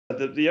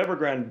the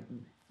Evergrande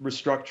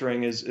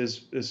restructuring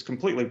is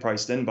completely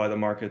priced in by the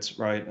markets,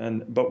 right?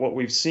 But what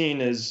we've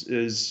seen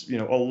is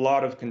a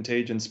lot of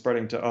contagion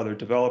spreading to other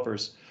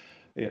developers.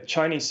 Yeah,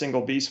 Chinese single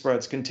B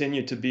spreads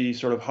continue to be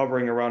sort of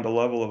hovering around a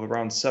level of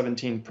around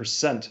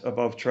 17%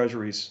 above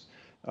treasuries,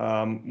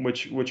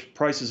 which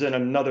prices in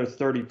another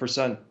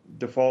 30%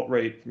 default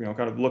rate,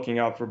 kind of looking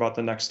out for about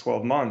the next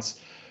 12 months.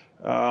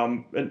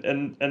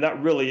 And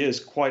that really is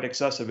quite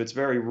excessive. It's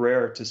very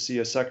rare to see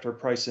a sector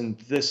price in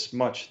this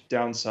much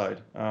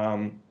downside.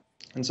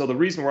 And so the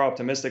reason we're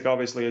optimistic,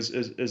 obviously,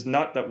 is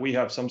not that we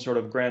have some sort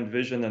of grand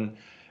vision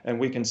and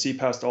we can see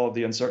past all of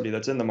the uncertainty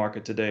that's in the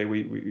market today.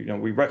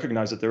 We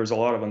recognize that there is a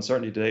lot of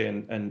uncertainty today,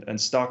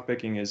 and stock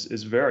picking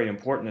is very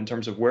important in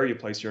terms of where you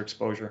place your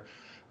exposure.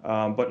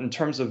 But in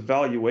terms of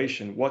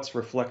valuation, what's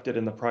reflected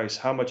in the price,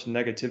 how much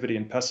negativity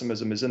and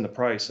pessimism is in the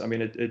price? I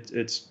mean,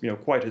 it's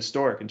quite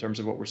historic in terms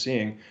of what we're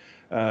seeing.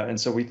 And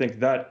so we think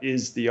that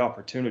is the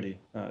opportunity,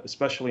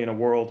 especially in a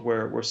world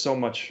where so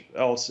much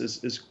else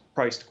is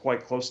priced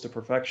quite close to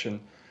perfection.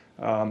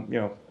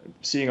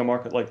 Seeing a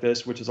market like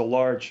this, which is a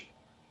large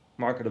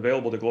market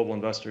available to global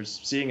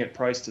investors, seeing it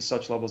priced to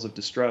such levels of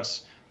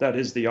distress, that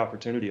is the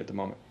opportunity at the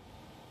moment.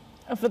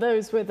 For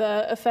those with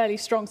a fairly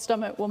strong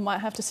stomach, one might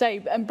have to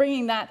say, and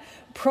bringing that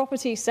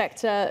property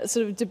sector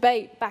sort of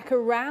debate back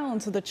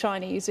around to the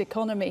Chinese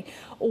economy,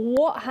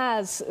 what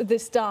has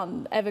this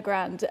done,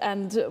 Evergrande,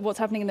 and what's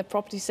happening in the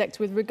property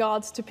sector with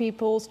regards to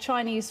people's,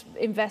 Chinese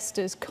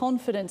investors'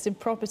 confidence in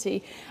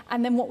property,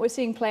 and then what we're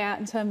seeing play out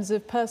in terms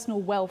of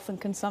personal wealth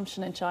and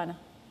consumption in China?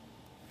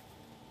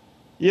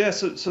 Yeah,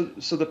 so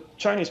the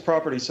Chinese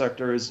property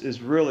sector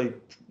is really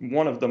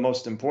one of the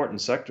most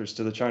important sectors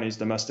to the Chinese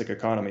domestic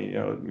economy.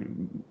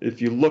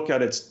 If you look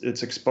at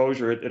its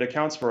exposure, it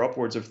accounts for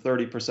upwards of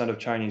 30% of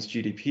Chinese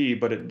GDP,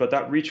 but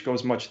that reach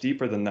goes much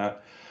deeper than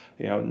that.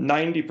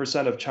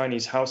 90% of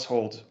Chinese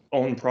households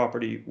own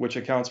property, which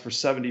accounts for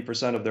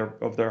 70%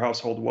 of their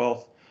household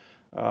wealth.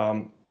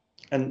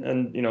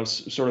 And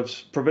sort of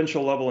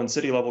provincial level and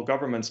city level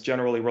governments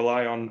generally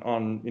rely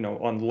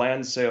on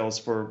land sales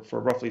for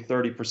roughly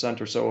 30%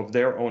 or so of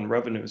their own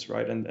revenues,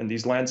 right? And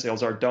these land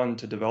sales are done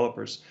to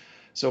developers.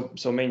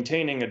 So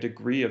maintaining a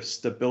degree of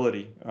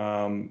stability,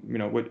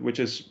 which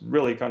is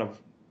really kind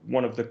of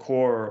one of the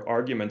core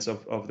arguments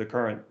of the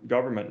current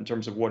government in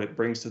terms of what it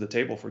brings to the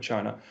table for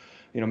China.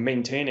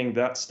 Maintaining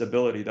that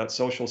stability, that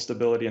social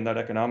stability and that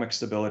economic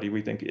stability,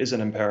 we think is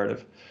an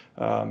imperative.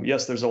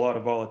 Yes, there's a lot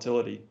of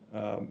volatility.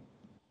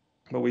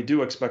 But we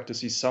do expect to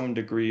see some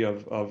degree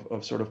of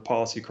sort of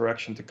policy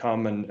correction to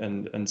come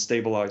and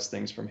stabilize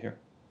things from here.